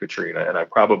Hurricane Katrina, and I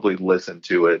probably listened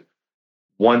to it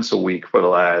once a week for the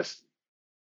last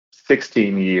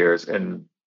 16 years, and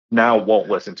now won't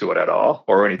listen to it at all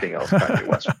or anything else Kanye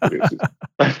West produces.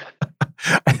 But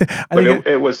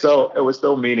it was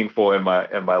so meaningful in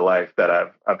my life that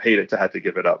I've hated to have to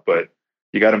give it up. But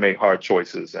you got to make hard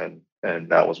choices, and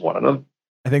that was one of them.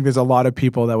 I think there's a lot of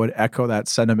people that would echo that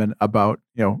sentiment about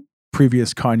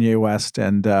previous Kanye West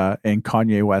and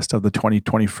Kanye West of the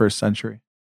 21st century.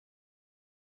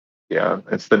 Yeah,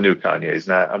 it's the new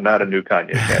Kanye. I'm not a new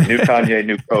Kanye fan. New Kanye,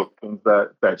 new Coke,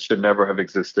 that should never have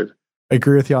existed. I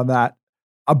agree with you on that.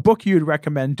 A book you'd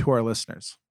recommend to our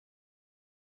listeners?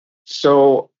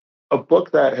 So a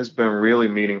book that has been really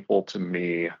meaningful to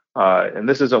me, and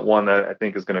this isn't one that I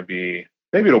think is going to be,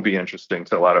 maybe it'll be interesting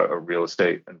to a lot of real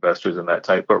estate investors and that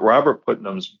type, but Robert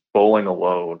Putnam's Bowling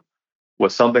Alone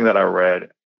was something that I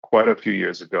read quite a few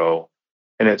years ago.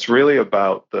 And it's really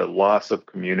about the loss of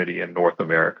community in North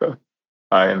America.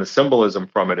 And the symbolism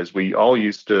from it is we all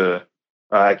used to,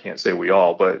 I can't say we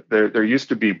all, but there used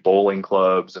to be bowling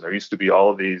clubs, and there used to be all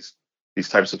of these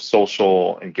types of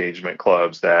social engagement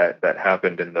clubs that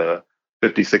happened in the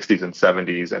 50s, 60s, and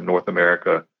 70s in North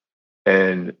America.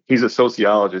 And he's a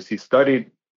sociologist. He studied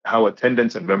how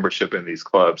attendance and membership in these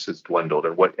clubs has dwindled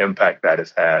and what impact that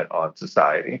has had on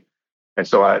society. And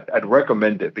so I'd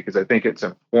recommend it because I think it's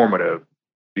informative,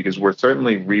 because we're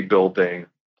certainly rebuilding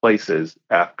places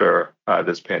after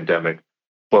this pandemic.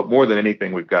 But more than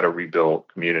anything, we've got to rebuild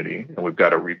community, and we've got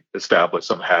to reestablish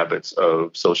some habits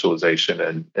of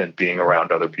socialization and being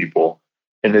around other people.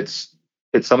 And it's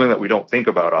something that we don't think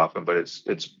about often, but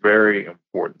it's very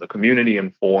important. The community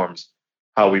informs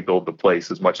how we build the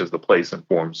place as much as the place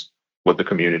informs what the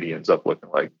community ends up looking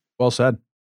like. Well said.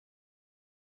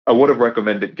 I would have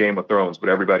recommended Game of Thrones, but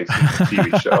everybody's seen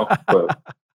the TV show. But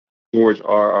George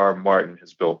R.R. Martin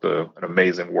has built an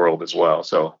amazing world as well.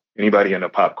 So anybody into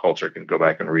pop culture can go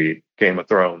back and read Game of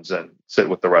Thrones and sit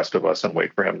with the rest of us and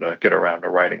wait for him to get around to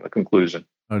writing the conclusion.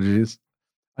 Oh, geez.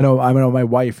 I know my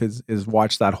wife is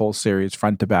watched that whole series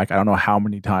front to back. I don't know how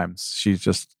many times. She's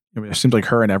just, it seems like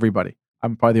her and everybody.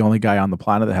 I'm probably the only guy on the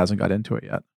planet that hasn't got into it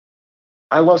yet.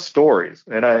 I love stories,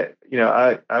 and I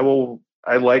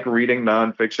like reading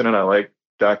nonfiction, and I like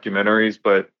documentaries,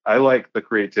 but I like the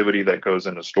creativity that goes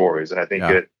into stories, and I think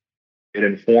it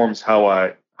informs how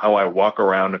I walk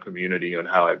around a community and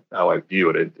how I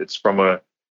view it. It's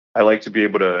I like to be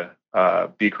able to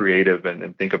be creative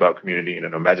and think about community in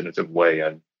an imaginative way,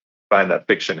 and find that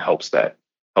fiction helps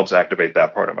activate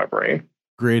that part of my brain.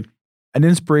 Agreed. An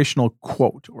inspirational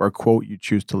quote or a quote you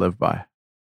choose to live by?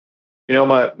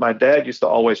 My dad used to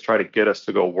always try to get us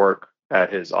to go work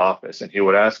at his office, and he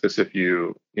would ask us if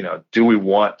do we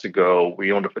want to go?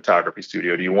 We owned a photography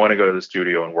studio. Do you want to go to the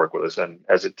studio and work with us? And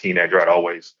as a teenager, I'd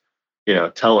always,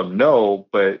 tell him no,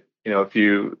 but if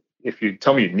you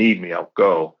tell me you need me, I'll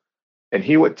go. And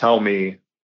he would tell me,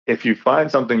 if you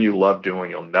find something you love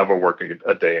doing, you'll never work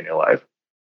a day in your life.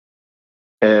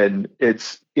 And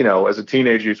it's, as a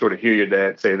teenager, you sort of hear your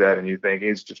dad say that and you think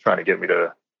he's just trying to get me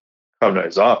to come to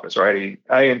his office, right?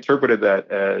 I interpreted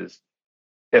that as,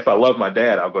 if I love my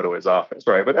dad, I'll go to his office,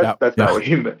 right? But that's not what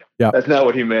he meant. That's not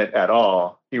what he meant at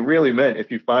all. He really meant, if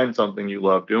you find something you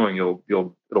love doing,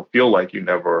 it'll feel like you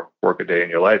never work a day in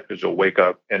your life, because you'll wake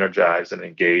up energized and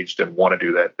engaged and want to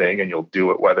do that thing, and you'll do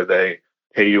it whether they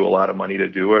pay you a lot of money to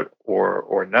do it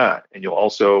or not. And you'll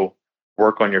also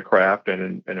work on your craft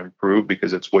and improve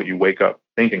because it's what you wake up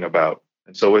thinking about.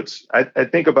 And so I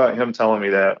think about him telling me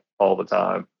that all the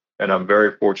time. And I'm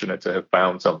very fortunate to have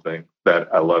found something that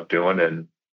I love doing. And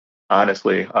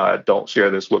honestly, I don't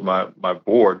share this with my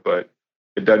board, but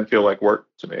it doesn't feel like work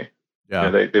to me. Yeah.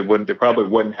 You know, they probably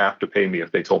wouldn't have to pay me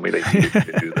if they told me they needed me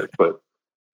to do this. But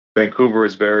Vancouver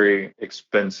is very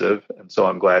expensive, and so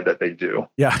I'm glad that they do.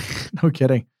 Yeah, no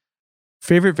kidding.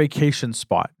 Favorite vacation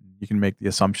spot? You can make the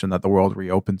assumption that the world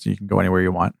reopens and you can go anywhere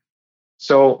you want.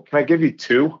 So can I give you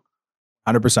two?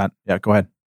 100%. Yeah, go ahead.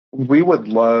 We would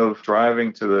love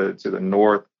driving to the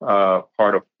north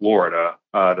part of Florida,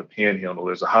 the Panhandle.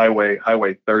 There's a Highway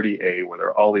 30A, where there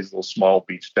are all these little small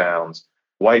beach towns,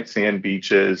 white sand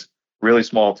beaches, really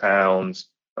small towns,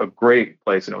 a great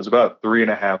place. And it was about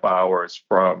 3.5 hours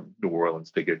from New Orleans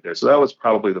to get there. So that was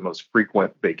probably the most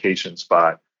frequent vacation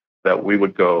spot that we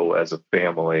would go as a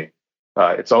family.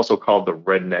 It's also called the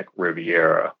Redneck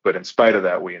Riviera, but in spite of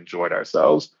that, we enjoyed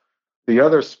ourselves. The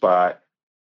other spot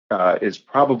is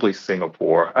probably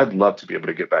Singapore. I'd love to be able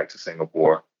to get back to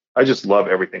Singapore. I just love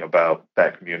everything about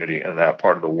that community and that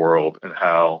part of the world, and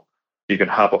how you can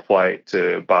hop a flight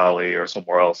to Bali or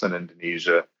somewhere else in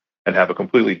Indonesia and have a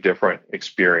completely different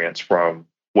experience from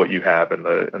what you have in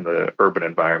the urban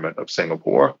environment of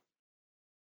Singapore.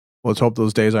 Well, let's hope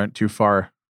those days aren't too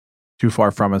far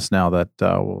from us now, that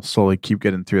we'll slowly keep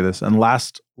getting through this. And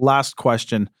last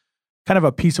question, kind of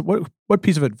a piece of what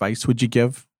piece of advice would you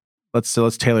give?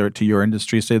 Let's tailor it to your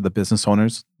industry. Say the business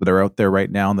owners that are out there right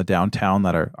now in the downtown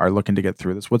that are looking to get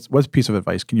through this. What piece of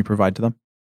advice can you provide to them?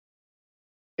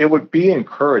 It would be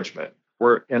encouragement.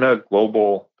 We're in a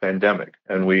global pandemic,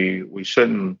 and we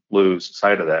shouldn't lose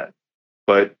sight of that.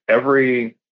 But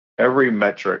every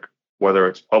metric, whether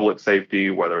it's public safety,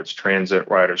 whether it's transit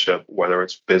ridership, whether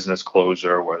it's business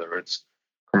closure, whether it's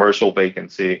commercial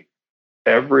vacancy,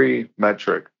 every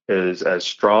metric is as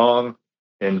strong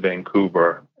in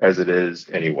Vancouver as it is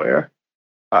anywhere.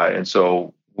 And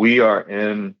so we are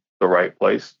in the right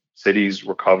place. Cities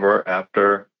recover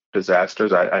after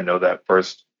disasters. I know that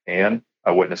firsthand. I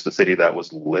witnessed a city that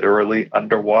was literally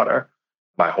underwater.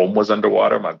 My home was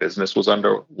underwater. My business was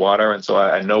underwater. And so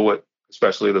I know what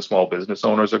especially the small business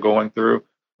owners are going through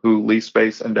who lease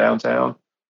space in downtown.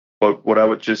 But what I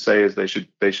would just say is they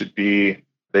should be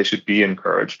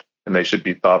encouraged, and they should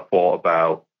be thoughtful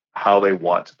about how they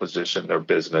want to position their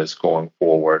business going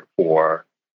forward for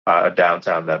a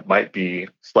downtown that might be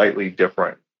slightly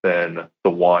different than the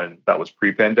one that was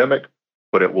pre-pandemic,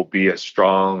 but it will be as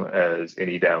strong as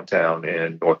any downtown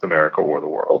in North America or the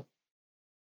world.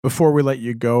 Before we let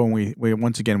you go, and we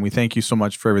once again, we thank you so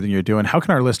much for everything you're doing. How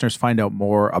can our listeners find out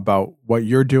more about what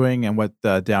you're doing and what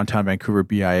the Downtown Vancouver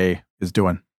BIA is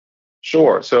doing?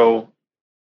 Sure. So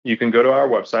you can go to our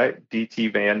website,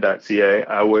 dtvan.ca.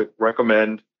 I would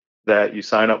recommend that you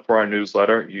sign up for our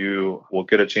newsletter. You will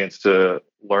get a chance to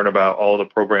learn about all the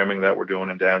programming that we're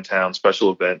doing in downtown,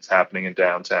 special events happening in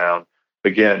downtown.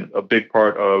 Again, a big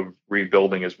part of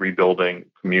rebuilding is rebuilding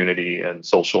community and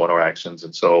social interactions.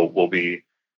 And so we'll be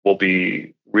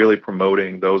really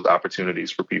promoting those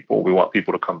opportunities for people. We want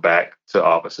people to come back to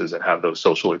offices and have those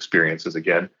social experiences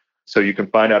again. So you can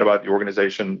find out about the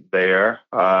organization there.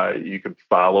 You can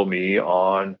follow me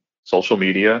on social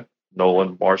media,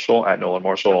 Nolan Marshall, at Nolan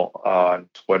Marshall on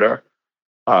Twitter.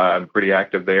 I'm pretty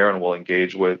active there, and will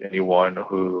engage with anyone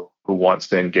who wants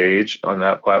to engage on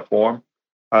that platform.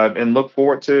 And look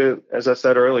forward to, as I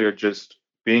said earlier, just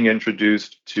being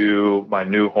introduced to my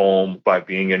new home by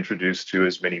being introduced to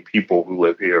as many people who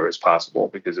live here as possible,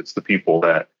 because it's the people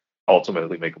that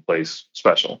ultimately make a place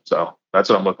special. So that's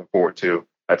what I'm looking forward to.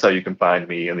 That's how you can find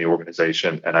me in the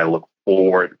organization, and I look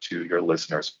forward to your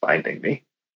listeners finding me.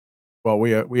 Well,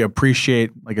 we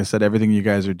appreciate, like I said, everything you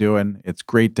guys are doing. It's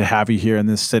great to have you here in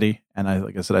this city. And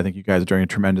like I said, I think you guys are doing a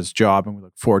tremendous job, and we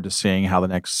look forward to seeing how the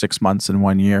next 6 months and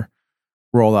 1 year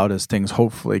roll out as things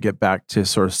hopefully get back to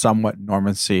sort of somewhat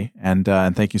normalcy. And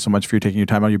thank you so much for taking your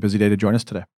time out of your busy day to join us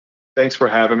today. Thanks for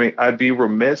having me. I'd be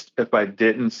remiss if I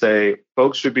didn't say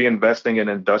folks should be investing in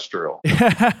industrial.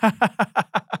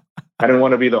 I didn't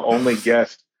want to be the only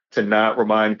guest to not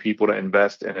remind people to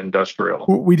invest in industrial.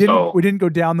 We didn't go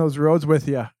down those roads with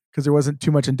you because there wasn't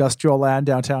too much industrial land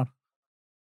downtown.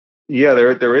 Yeah,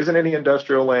 there isn't any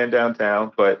industrial land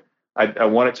downtown, but I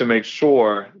wanted to make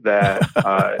sure that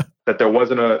that there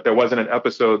wasn't an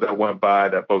episode that went by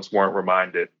that folks weren't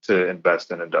reminded to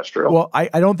invest in industrial. Well,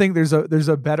 I don't think there's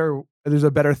a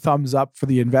better thumbs up for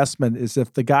the investment is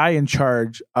if the guy in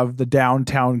charge of the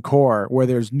downtown core where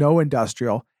there's no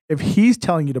industrial, if he's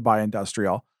telling you to buy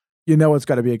industrial, you know it's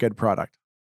got to be a good product.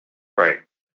 Right.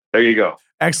 There you go.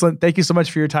 Excellent. Thank you so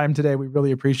much for your time today. We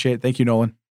really appreciate it. Thank you,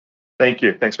 Nolan. Thank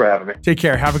you. Thanks for having me. Take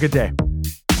care. Have a good day.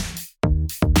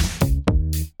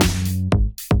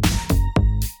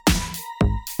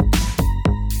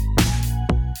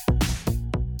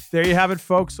 There you have it,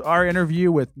 folks. Our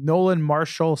interview with Nolan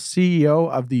Marshall, CEO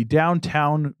of the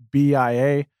Downtown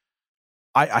BIA.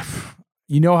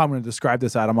 You know how I'm going to describe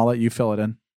this, Adam. I'll let you fill it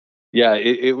in. Yeah,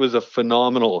 it was a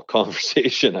phenomenal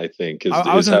conversation, I think.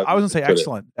 I was going to say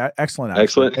excellent. Excellent.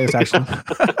 Excellent. It's excellent.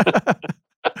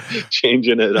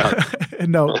 Changing it up.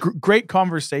 No, great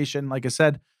conversation. Like I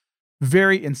said,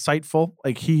 very insightful.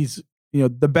 Like he's, the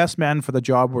best man for the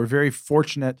job. We're very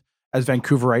fortunate as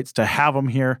Vancouverites to have him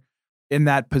here in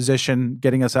that position,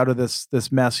 getting us out of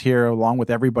this mess here, along with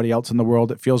everybody else in the world,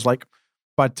 it feels like.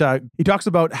 But he talks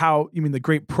about how, the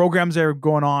great programs that are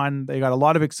going on. They got a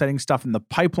lot of exciting stuff in the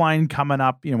pipeline coming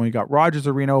up. We got Rogers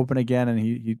Arena open again,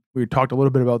 and we talked a little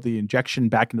bit about the injection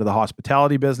back into the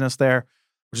hospitality business there,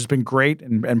 which has been great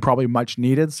and probably much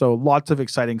needed. So lots of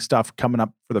exciting stuff coming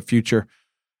up for the future.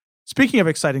 Speaking of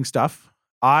exciting stuff,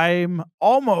 I'm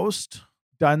almost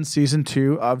done season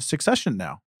 2 of Succession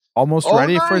now. Almost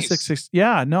ready for success.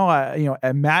 Yeah, no,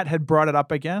 and Matt had brought it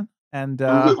up again, and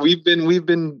we've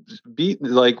been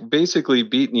basically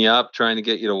beating you up trying to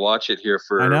get you to watch it here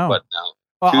for what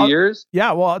now? 2 years?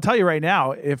 Yeah, well, I'll tell you right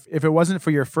now, if it wasn't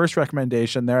for your first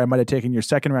recommendation there, I might have taken your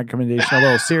second recommendation a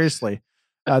little seriously.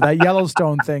 That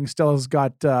Yellowstone thing still has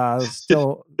got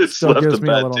still gives me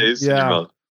a little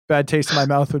bad taste in my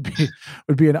mouth would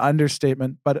be an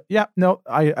understatement. But yeah, no,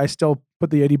 I still put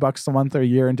the $80 a month or a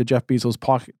year into Jeff Bezos'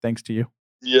 pocket, thanks to you.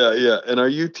 Yeah. And are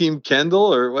you Team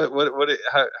Kendall or what?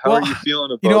 How are you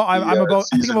feeling about? I'm about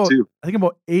season 2? I think I'm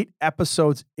about 8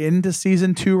 episodes into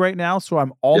season 2 right now, so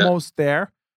I'm almost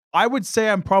there. I would say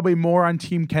I'm probably more on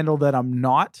Team Kendall than I'm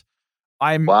not.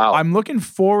 I'm looking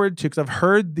forward to, because I've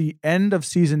heard the end of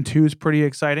season 2 is pretty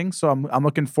exciting, so I'm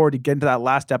looking forward to getting to that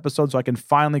last episode so I can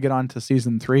finally get on to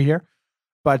season 3 here.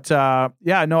 But I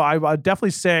would definitely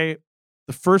say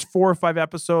the first 4 or 5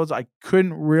 episodes I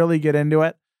couldn't really get into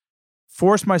it.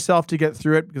 Forced myself to get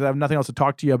through it because I have nothing else to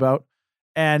talk to you about.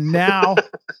 And now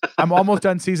I'm almost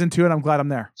done season 2, and I'm glad I'm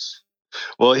there.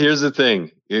 Well, here's the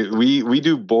thing. We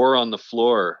do Bore on the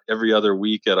Floor every other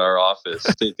week at our office,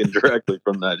 taken directly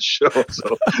from that show.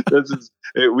 So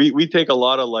we take a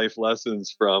lot of life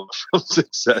lessons from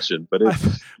Succession. But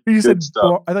you said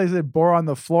stuff. I thought you said Bore on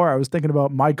the Floor. I was thinking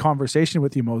about my conversation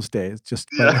with you most days. Just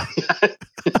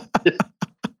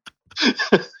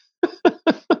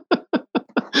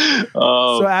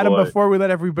So Adam, before we let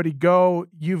everybody go,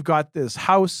 you've got this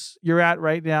house you're at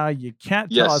right now. You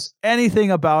can't tell us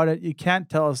anything about it. You can't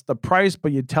tell us the price,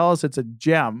 but you tell us it's a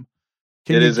gem.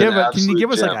 Can you give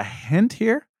us like a hint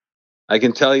here? I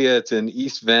can tell you it's an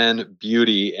East Van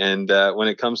beauty. And when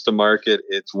it comes to market,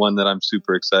 it's one that I'm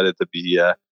super excited to be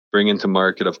bringing to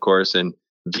market, of course. And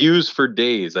views for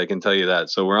days, I can tell you that.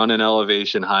 So we're on an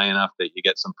elevation high enough that you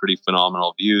get some pretty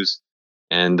phenomenal views.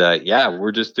 And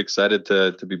we're just excited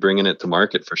to be bringing it to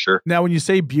market for sure. Now, when you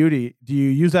say beauty, do you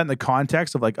use that in the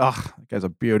context of like, oh, that guy's a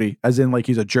beauty, as in like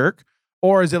he's a jerk?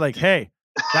 Or is it like, hey,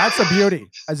 that's a beauty,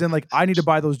 as in like, I need to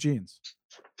buy those jeans?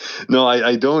 No,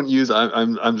 I don't use.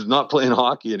 I'm not playing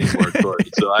hockey anymore, Corey.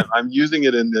 So I'm using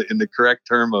it in the correct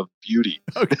term of beauty.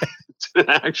 Okay, it's an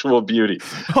actual beauty.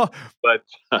 But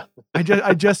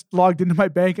I just logged into my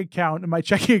bank account, and my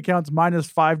checking account's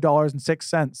minus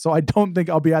 $5.06. So I don't think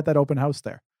I'll be at that open house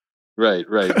there. Right.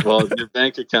 Well, your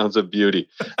bank account's a beauty.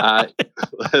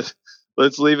 Let's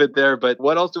leave it there. But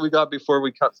what else do we got before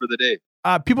we cut for the day?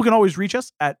 People can always reach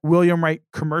us at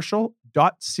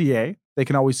williamwrightcommercial.ca. They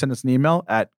can always send us an email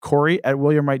at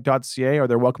corey@williamwright.ca, or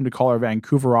they're welcome to call our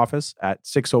Vancouver office at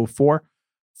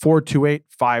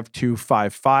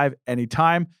 604-428-5255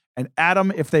 anytime. And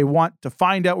Adam, if they want to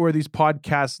find out where these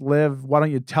podcasts live, why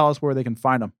don't you tell us where they can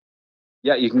find them?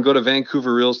 Yeah, you can go to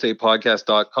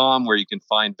VancouverRealEstatePodcast.com, where you can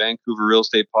find Vancouver Real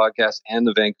Estate Podcast and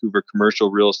the Vancouver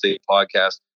Commercial Real Estate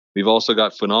Podcast. We've also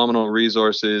got phenomenal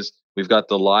resources. We've got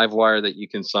the live wire that you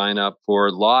can sign up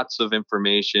for. Lots of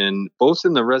information, both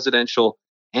in the residential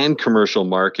and commercial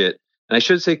market. And I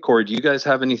should say, Corey, do you guys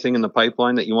have anything in the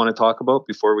pipeline that you want to talk about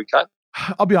before we cut?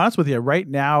 I'll be honest with you. Right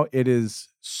now, it is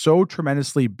so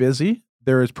tremendously busy.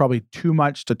 There is probably too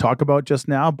much to talk about just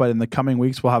now, but in the coming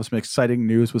weeks, we'll have some exciting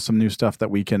news with some new stuff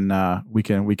that we can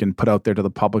put out there to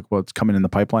the public. What's coming in the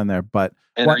pipeline there.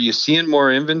 Are you seeing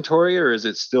more inventory, or is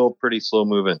it still pretty slow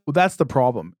moving? Well, that's the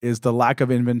problem. Is the lack of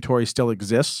inventory still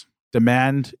exists?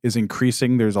 Demand is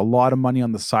increasing. There's a lot of money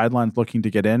on the sidelines looking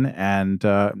to get in, and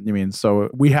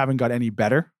so we haven't got any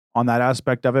better on that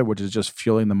aspect of it, which is just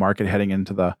fueling the market heading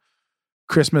into the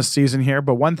Christmas season here.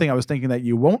 But one thing I was thinking that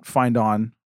you won't find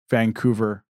on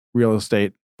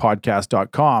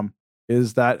VancouverRealEstatePodcast.com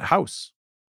is that house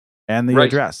and the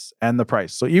address and the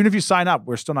price. So even if you sign up,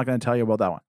 we're still not going to tell you about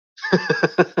that one.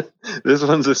 This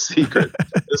one's a secret.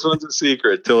 This one's a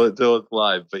secret till it's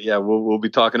live. But yeah, we'll be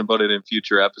talking about it in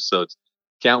future episodes.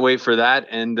 Can't wait for that.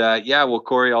 And well,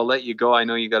 Corey, I'll let you go. I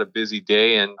know you got a busy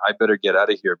day, and I better get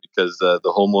out of here because the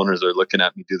homeowners are looking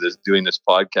at me doing this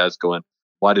podcast, going,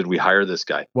 "Why did we hire this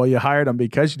guy?" Well, you hired him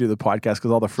because you do the podcast,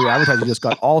 because all the free advertising you just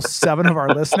got. All 7 of our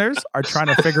listeners are trying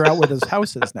to figure out where this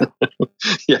house is now.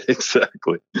 Yeah,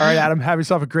 exactly. All right, Adam, have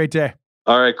yourself a great day.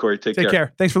 All right, Corey, take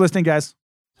care. Thanks for listening, guys.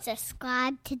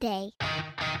 Subscribe today.